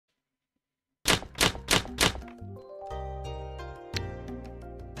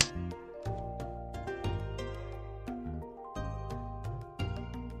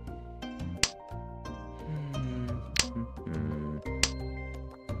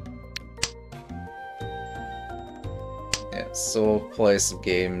So we'll play some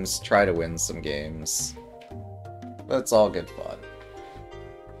games, try to win some games. But it's all good fun.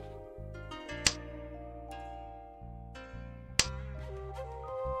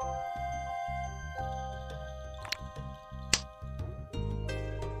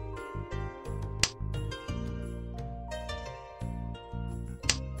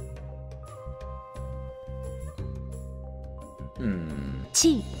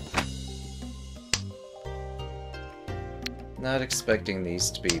 Not expecting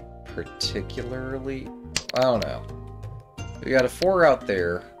these to be particularly... I don't know. We got a 4 out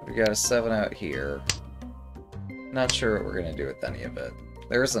there. We got a 7 out here. Not sure what we're gonna do with any of it.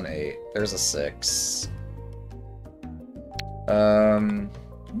 There's an 8. There's a 6.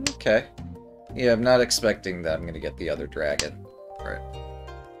 Okay. Yeah, I'm not expecting that I'm gonna get the other dragon. Right.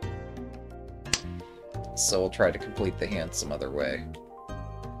 So we'll try to complete the hand some other way.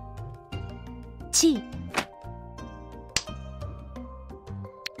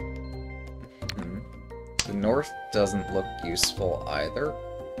 The north doesn't look useful either.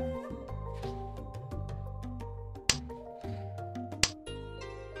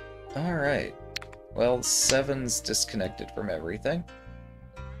 Alright. Well, 7's disconnected from everything.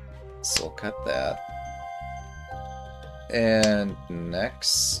 So we'll cut that. And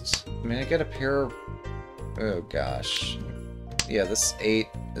next... I'm gonna get a pair of... Oh gosh. Yeah, this 8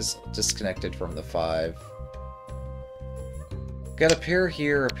 is disconnected from the 5. Got a pair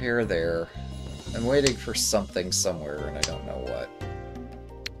here, a pair there. I'm waiting for something somewhere, and I don't know what.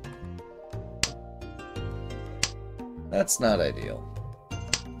 That's not ideal.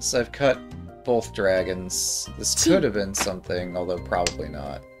 So I've cut both dragons. This could have been something, although probably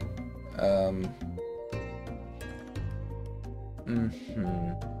not.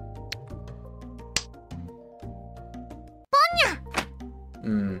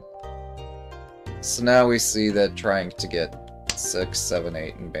 So now we see that trying to get 6, 7,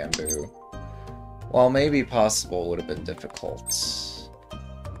 8 in bamboo, while maybe possible, would have been difficult.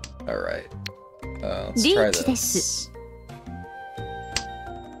 Alright. Let's try this.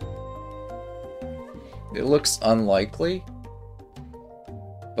 It looks unlikely,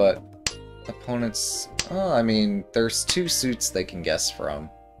 but opponents... Oh, I mean, there's 2 suits they can guess from.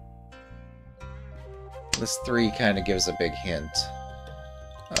 This 3 kind of gives a big hint.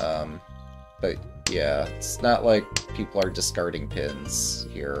 But yeah, it's not like people are discarding pins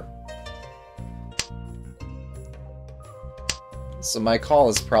here. So my call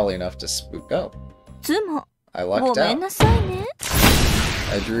is probably enough to spook up. I lucked out.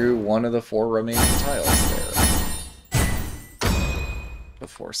 I drew one of the 4 remaining tiles there.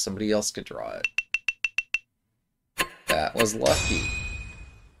 Before somebody else could draw it. That was lucky.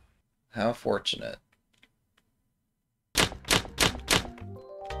 How fortunate.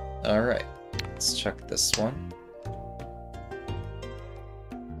 Alright, let's check this one.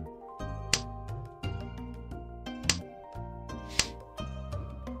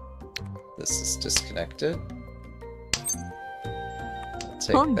 This is disconnected. I'll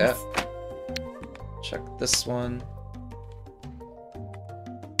take that. Check this one.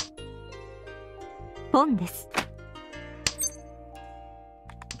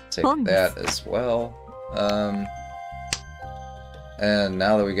 Take that as well. And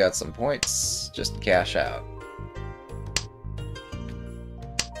now that we got some points, just cash out.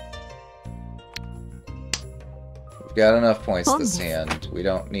 We've got enough points this hand. We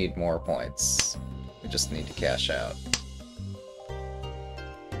don't need more points. We just need to cash out.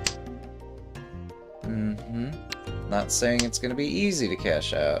 Not saying it's going to be easy to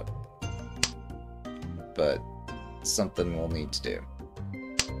cash out, but something we'll need to do.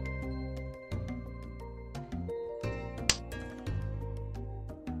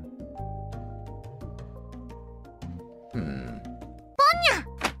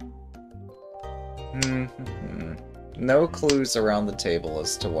 No clues around the table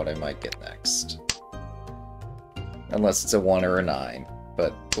as to what I might get next. Unless it's a 1 or a 9.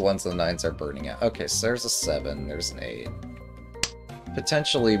 But the ones and the 9s are burning out. Okay, so there's a 7, there's an 8.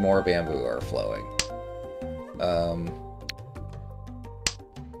 Potentially more bamboo are flowing.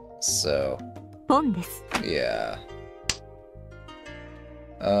 So... yeah.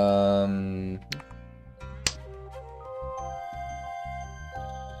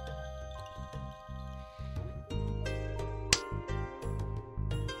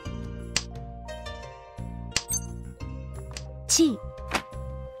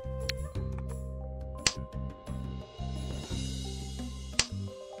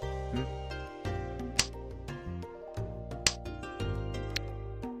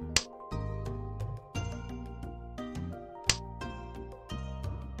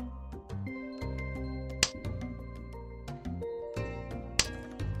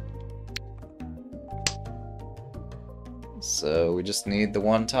 So we just need the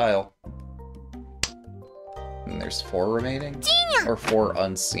one tile. And there's 4 remaining? Or 4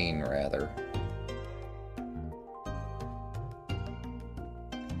 unseen, rather.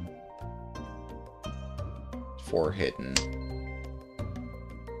 Four hidden.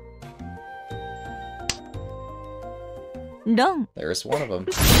 Done. There's one of them.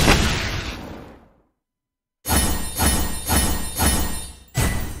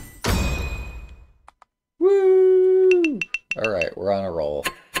 Woo! Alright, we're on a roll.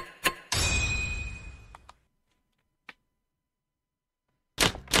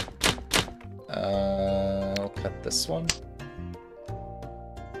 I'll cut this one.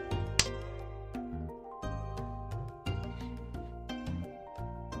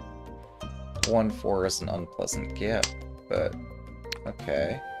 One 4 is an unpleasant gap, but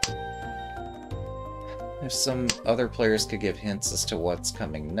okay. If some other players could give hints as to what's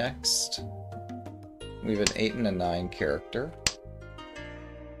coming next. We have an 8 and a 9 character.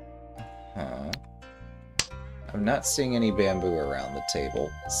 Huh. I'm not seeing any bamboo around the table,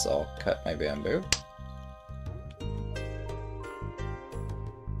 so I'll cut my bamboo.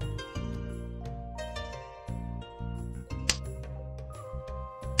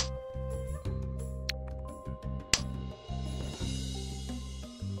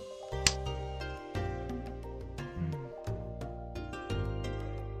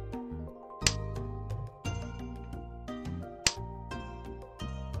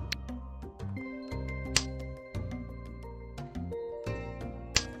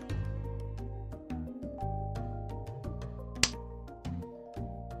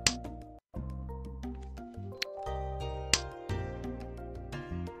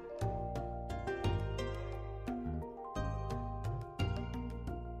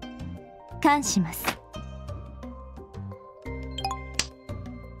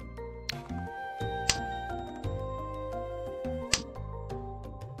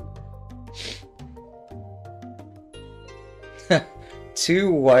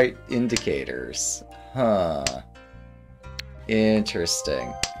 Two white indicators. Huh.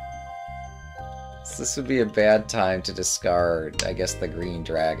 Interesting. So this would be a bad time to discard, I guess, the green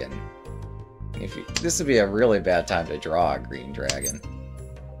dragon. This would be a really bad time to draw a green dragon.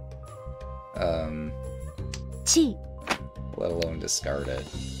 Let alone discard it.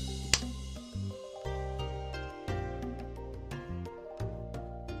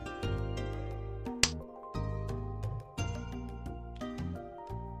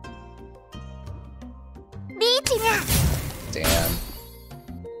 Damn.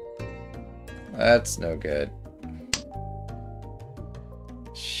 That's no good.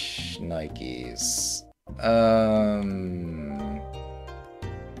 Nikes.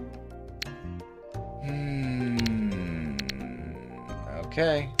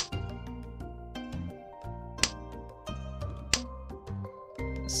 Okay.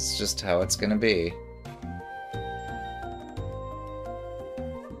 This is just how it's gonna be.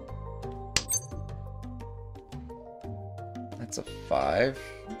 That's a 5.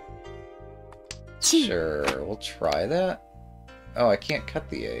 Sure, we'll try that. Oh, I can't cut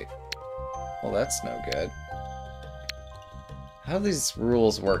the 8. Well, that's no good. How do these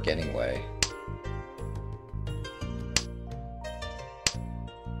rules work anyway?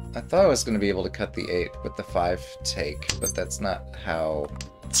 I thought I was going to be able to cut the 8 with the 5 take, but that's not how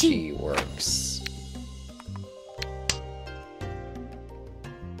G works.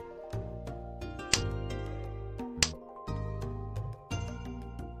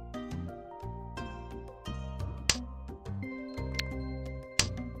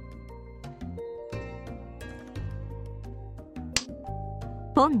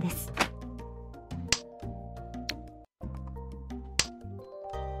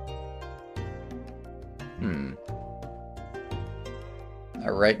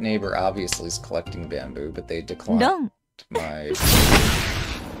 Our right neighbor obviously is collecting bamboo, but they declined my...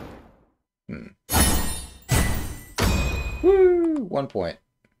 Woo! 1 point.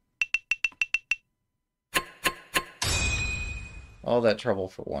 All that trouble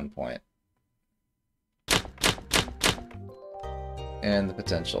for 1 point. And the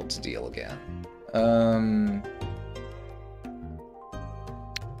potential to deal again.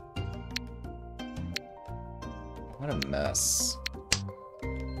 What a mess.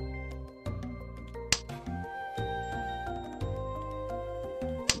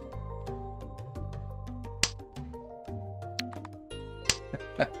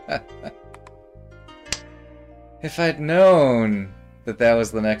 If I'd known that that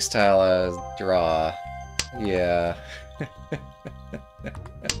was the next tile I would draw, yeah.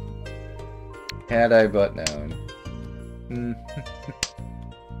 Had I but known.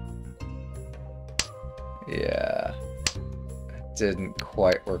 Yeah. didn't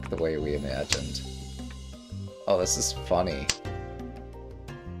quite work the way we imagined. Oh, this is funny.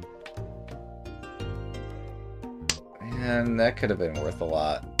 Man, that could have been worth a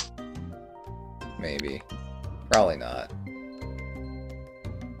lot. Maybe. Probably not.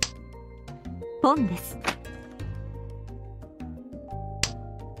 ポンです。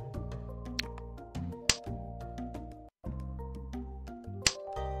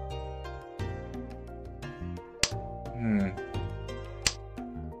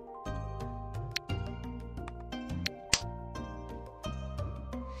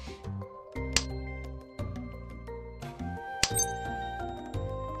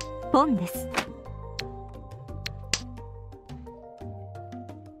ポンです。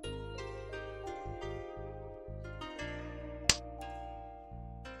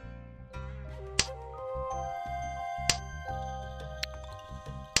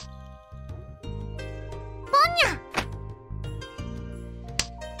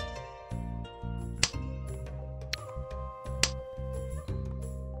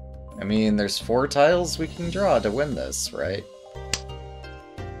I mean, there's 4 tiles we can draw to win this, right?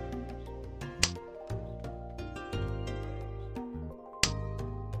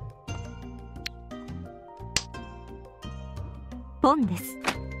 Ponです。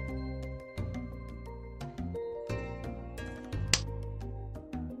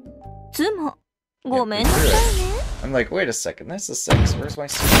つも、ごめんなさいね。I'm like, wait a second, that's a 6. Where's my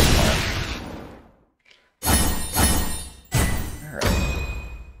super mark?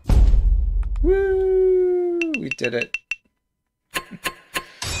 Woo! We did it.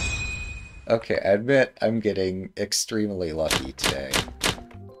 Okay, I admit I'm getting extremely lucky today.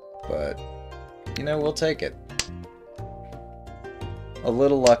 But, you know, we'll take it. A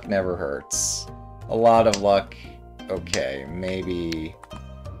little luck never hurts. A lot of luck, okay, maybe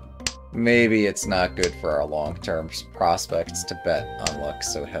it's not good for our long-term prospects to bet on luck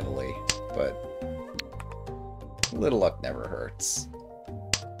so heavily, but a little luck never hurts.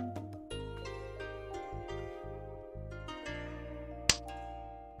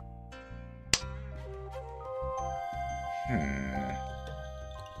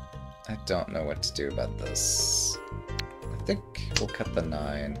 I don't know what to do about this. I think we'll cut the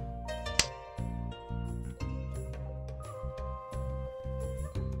 9.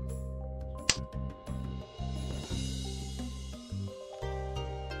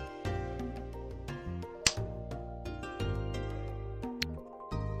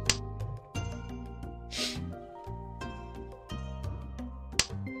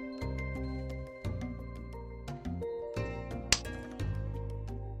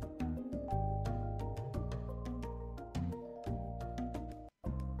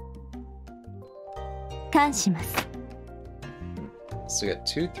 So we got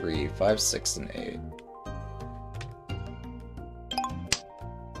 2, 3, 5, 6, and 8.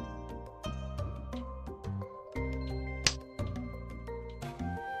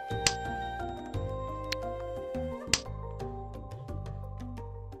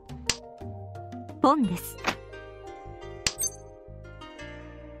 Ponです。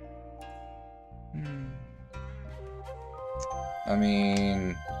I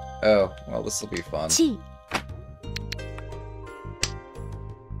mean, oh, well, this will be fun. チー。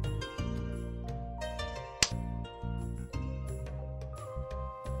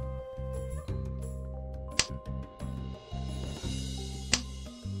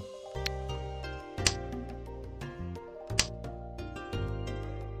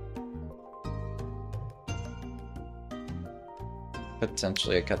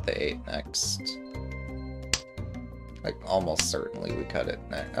Potentially I cut the 8 next. Like, almost certainly we cut it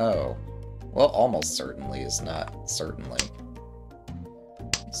next. Oh. Well, almost certainly is not certainly.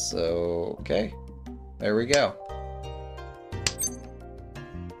 So, okay. There we go.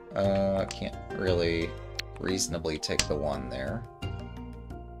 Can't really reasonably take the 1 there.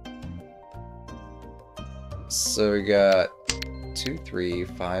 So we got 2, 3,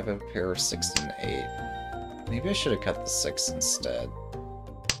 5, a pair of 6, and 8. Maybe I should have cut the 6 instead.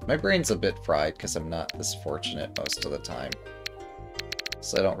 My brain's a bit fried because I'm not this fortunate most of the time.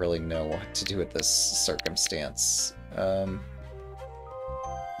 So I don't really know what to do with this circumstance.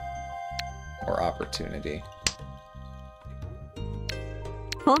 Or opportunity.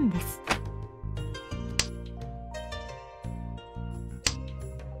 Ponです。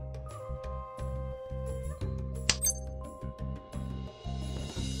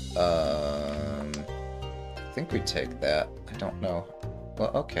I think we take that. I don't know.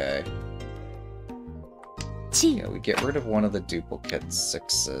 Well, okay. Yeah, we get rid of one of the duplicate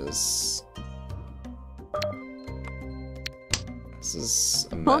 6s. This is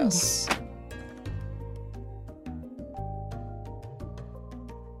a mess.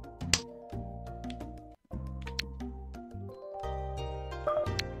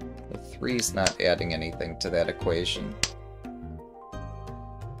 3's not adding anything to that equation.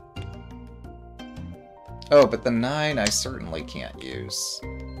 Oh, but the 9 I certainly can't use.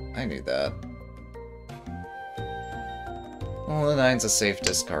 I knew that. Well, the 9's a safe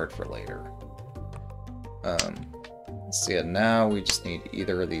discard for later. So yeah, now we just need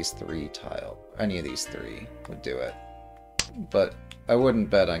either of these 3 tile. Any of these 3 would do it. But I wouldn't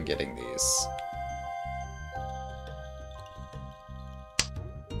bet on getting these.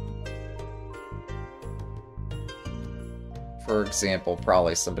 For example,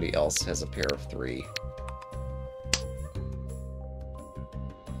 probably somebody else has a pair of 3.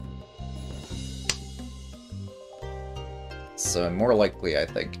 So I'm more likely, I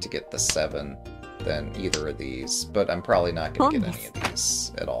think, to get the 7 than either of these, but I'm probably not going to get any of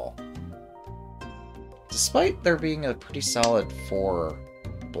these at all. Despite there being a pretty solid 4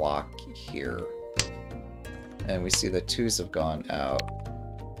 block here. And we see the 2s have gone out.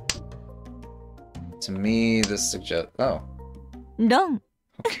 To me, this suggests... Oh. Done.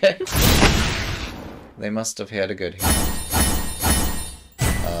 Okay. They must have had a good hand.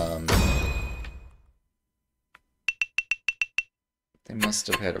 They must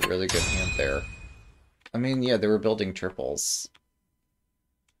have had a really good hand there. I mean, yeah, they were building triples.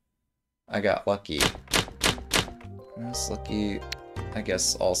 I got lucky. I was lucky, I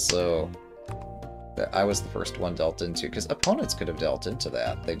guess, also that I was the first one dealt into, because opponents could have dealt into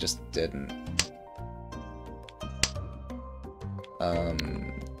that. They just didn't.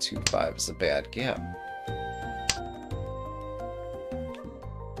 2-5 is a bad gap.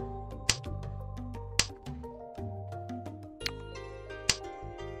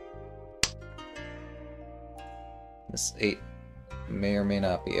 This 8 may or may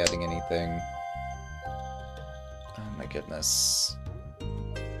not be adding anything. Oh my goodness.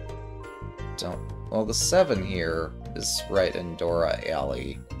 Don't... Well, the 7 here is right in Dora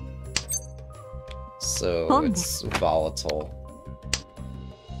Alley. So it's volatile.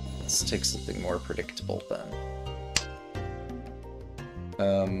 Let's take something more predictable then.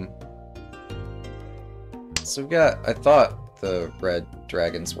 So we've got... I thought the red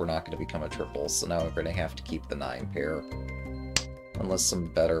dragons were not going to become a triple, so now we're going to have to keep the 9 pair. Unless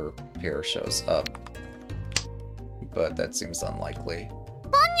some better pair shows up. But that seems unlikely.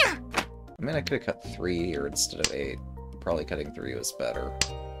 I mean, I could have cut 3 here instead of 8. Probably cutting 3 was better.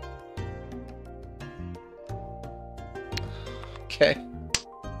 Okay.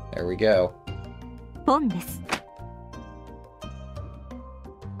 There we go.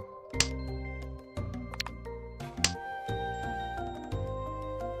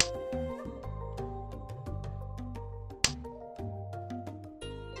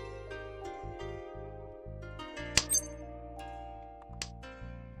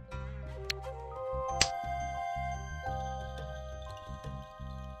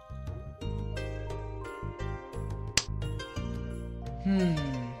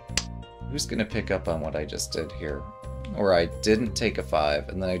 Who's gonna pick up on what I just did here? Or I didn't take a 5,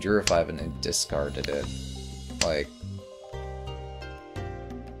 and then I drew a 5 and then discarded it. Like...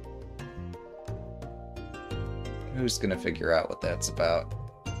 Who's gonna figure out what that's about?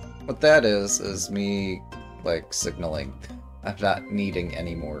 What that is me, like, signaling I'm not needing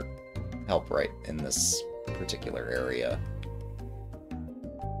any more help right in this particular area.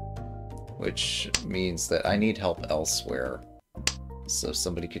 Which means that I need help elsewhere. So if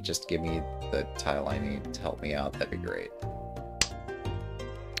somebody could just give me the tile I need to help me out, that'd be great.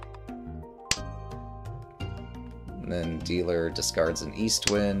 And then dealer discards an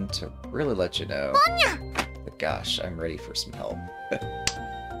east wind to really let you know. But gosh, I'm ready for some help.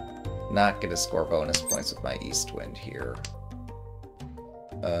 Not gonna score bonus points with my east wind here.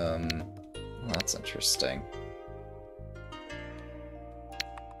 Well, that's interesting.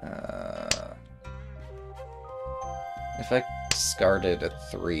 If I discarded a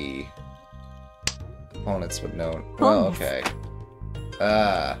 3, opponents would know. Well, okay.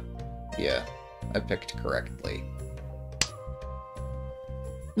 Yeah, I picked correctly.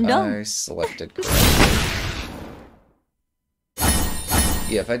 I selected correctly.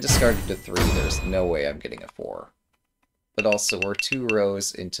 Yeah, if I discarded a 3, there's no way I'm getting a 4. But also, we're 2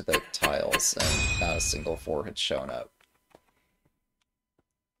 rows into the tiles, and not a single 4 had shown up.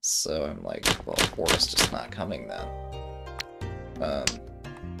 So I'm like, well, 4 is just not coming then.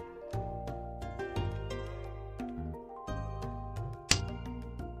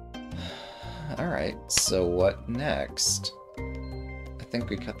 Alright, so what next? I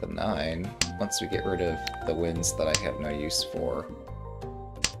think we cut the 9, once we get rid of the winds that I have no use for.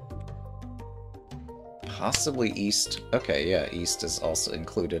 Possibly east. Okay, yeah, east is also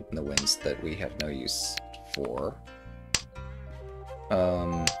included in the winds that we have no use for.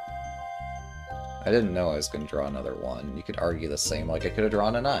 I didn't know I was going to draw another 1. You could argue the same, like I could have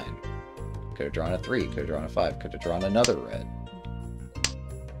drawn a 9. Could have drawn a 3, could have drawn a 5, could have drawn another red.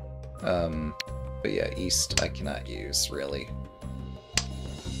 But yeah, east I cannot use, really.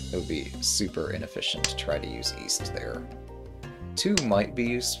 It would be super inefficient to try to use east there. 2 might be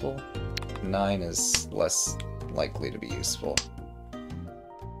useful. 9 is less likely to be useful.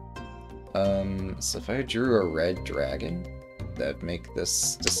 So if I drew a red dragon, that'd make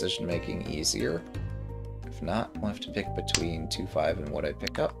this decision-making easier. If not, we'll have to pick between 2, 5, and what I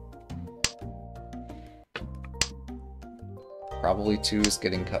pick up. Probably 2 is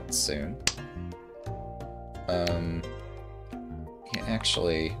getting cut soon. Yeah,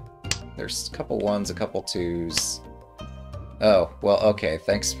 actually, there's a couple 1s, a couple 2s. Oh, well, okay,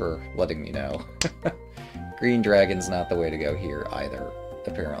 thanks for letting me know. Green dragon's not the way to go here either,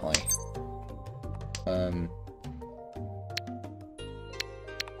 apparently.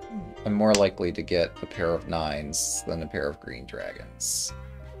 I'm more likely to get a pair of 9s than a pair of green dragons.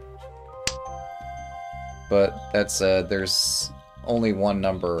 But that said, there's only one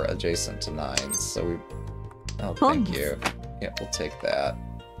number adjacent to 9s, so we... Oh, thank you. Yeah, we'll take that.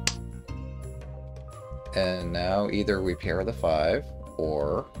 And now either we pair the 5,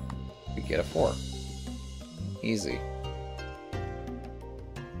 or we get a 4. Easy.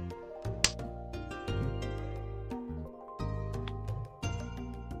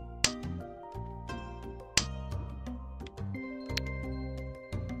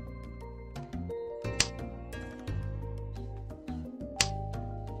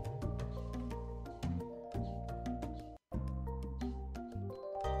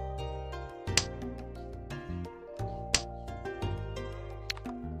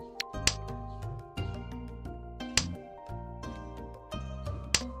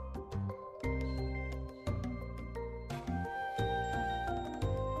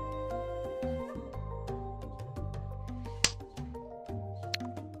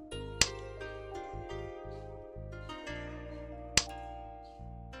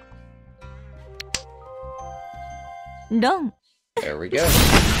 Done. There we go.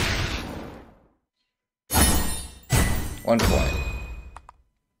 1 point.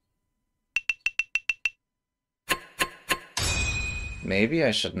 Maybe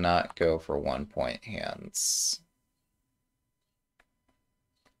I should not go for 1-point hands.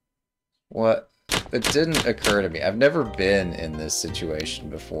 What? It didn't occur to me. I've never been in this situation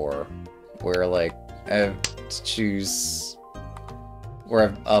before, where, like, I have to choose... where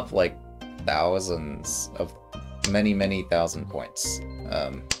I'm up, like, thousands of... many thousand points.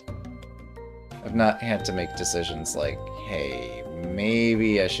 I've not had to make decisions like, hey,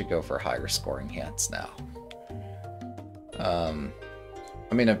 maybe I should go for higher scoring hands now.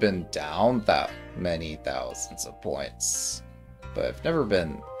 I mean, I've been down that many thousands of points, but I've never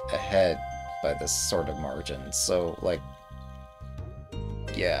been ahead by this sort of margin, so, like,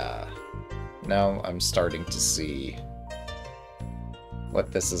 yeah. Now I'm starting to see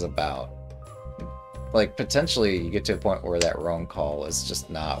what this is about. Like, potentially you get to a point where that roam call is just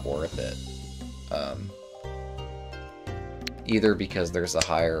not worth it. Either because there's a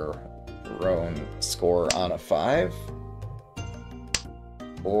higher roam score on a 5,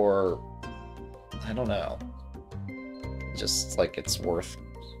 or, I don't know. Just, like, it's worth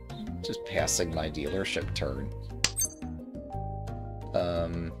just passing my dealership turn.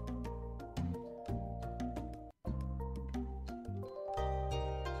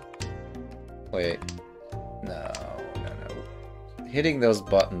 Wait. No. Hitting those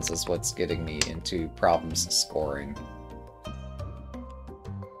buttons is what's getting me into problems scoring.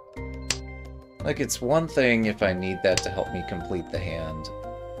 Like, it's one thing if I need that to help me complete the hand,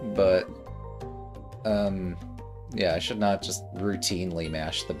 but, yeah, I should not just routinely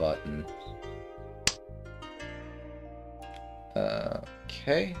mash the button.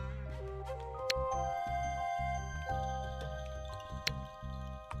 Okay.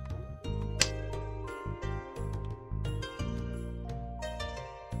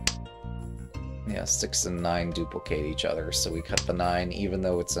 Yeah, 6 and 9 duplicate each other, so we cut the 9 even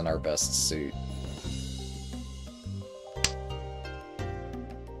though it's in our best suit.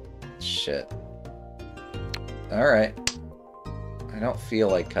 Shit. Alright. I don't feel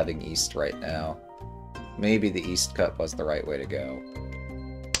like cutting east right now. Maybe the east cut was the right way to go.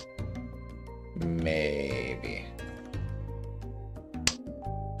 Maybe.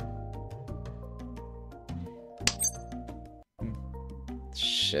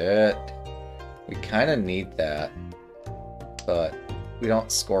 Shit. We kind of need that, but we don't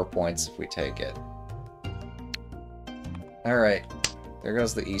score points if we take it. Alright, there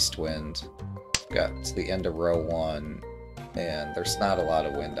goes the east wind. Got to the end of row 1, and there's not a lot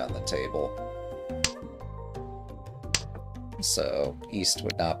of wind on the table. So, East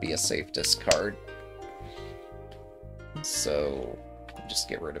would not be a safe discard. So, just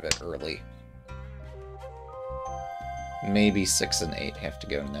get rid of it early. Maybe 6 and 8 have to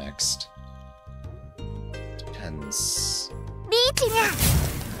go next. Depends.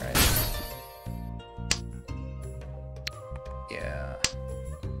 Alright. Yeah.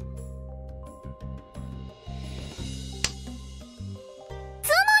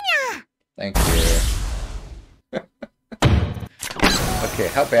 Thank you. Okay,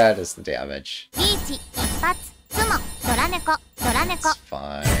 how bad is the damage? It's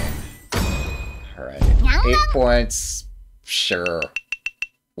fine. Alright. 8 points. Sure.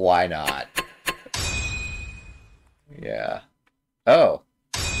 Why not? Yeah. Oh.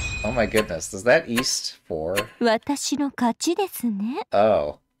 Oh my goodness. Does that East 4? 私の勝ちですね。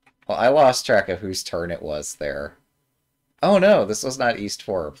 Oh. Well, I lost track of whose turn it was there. Oh no, this was not East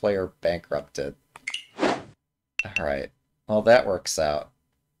 4. Player bankrupted. Alright. Well, that works out.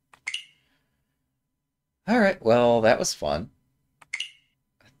 Alright, well, that was fun.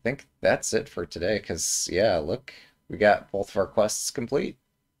 I think that's it for today, because, yeah, look, we got both of our quests complete.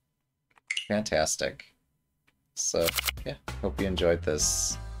 Fantastic. So, yeah, hope you enjoyed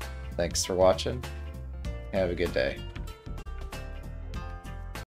this. Thanks for watching. Have a good day.